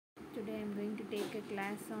Today I am going to take a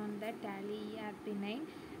class on the Tally ERP9,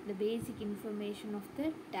 the basic information of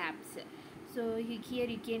the tabs. So here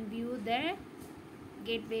you can view the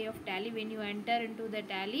gateway of Tally. When you enter into the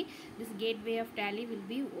Tally, this gateway of Tally will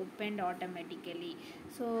be opened automatically.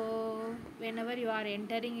 So whenever you are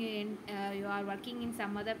entering in, you are working in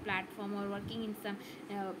some other platform or working in some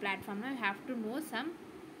platform, you have to know some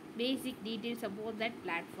basic details about that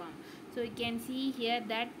platform. So you can see here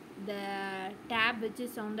that the tab which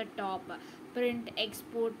is on the top, print,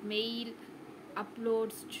 export, mail,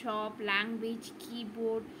 uploads, shop, language,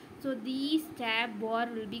 keyboard. So these tab bar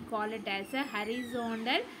will be called it as a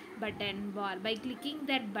horizontal button bar. By clicking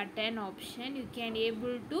that button option, you can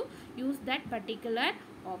able to use that particular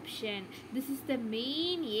option. This is the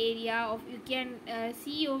main area of, you can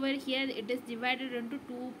see over here it is divided into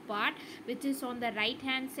two part, which is on the right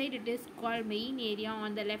hand side it is called main area,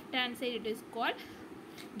 on the left hand side it is called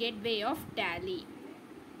gateway of Tally.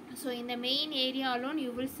 So in the main area alone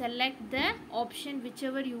you will select the option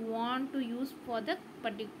whichever you want to use for the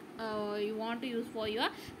for your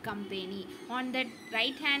company. On the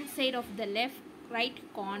right hand side of the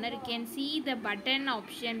right corner you can see the button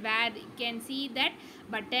option, where you can see that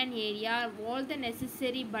button area, all the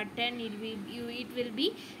necessary button it will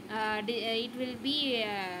be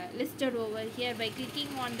listed over here. By clicking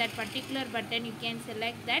on that particular button you can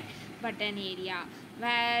select that button area,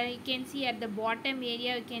 where you can see at the bottom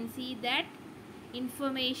area you can see that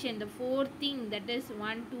information, the fourth thing, that is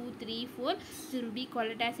 1 2 3 4, so will be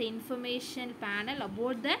called as a information panel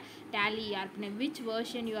about the Tally ERP, which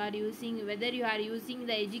version you are using, whether you are using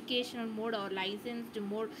the educational mode or licensed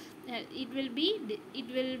mode. It will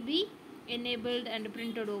be enabled and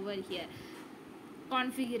printed over here.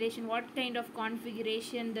 Configuration, what kind of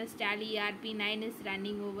configuration the Tally ERP9 is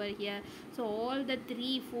running over here. So all the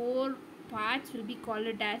 3-4 parts will be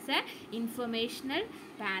called as a informational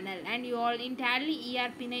panel. And you all in Tally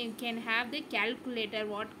ERP9 you can have the calculator.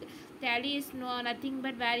 What Tally is nothing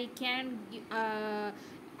but where you can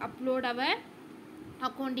upload our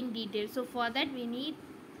accounting details. So for that we need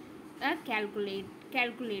a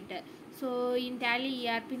calculator. So in Tally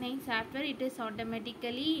ERP9 software, it is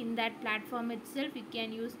automatically in that platform itself. You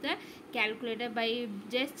can use the calculator by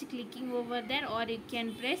just clicking over there, or you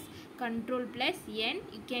can press Ctrl+N.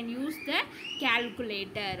 You can use the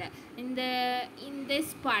calculator. In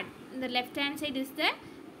this part, in the left hand side is the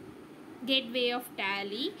gateway of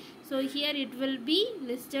Tally. So here it will be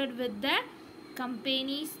listed with the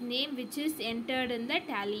company's name which is entered in the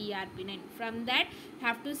Tally ERP9. From that you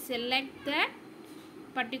have to select the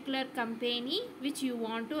particular company which you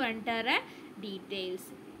want to enter details.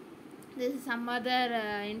 This is some other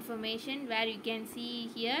information where you can see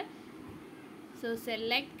here. So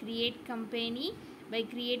select create company. By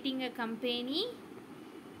creating a company,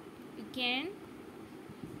 you can,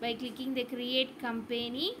 by clicking the create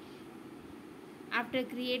company, after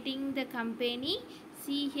creating the company,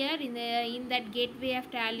 see here in that gateway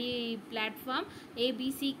of Tally platform,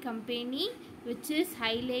 ABC company which is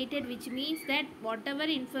highlighted, which means that whatever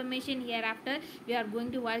information hereafter we are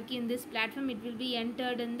going to work in this platform, it will be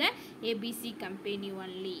entered in the ABC company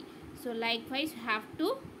only. So likewise you have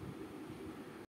to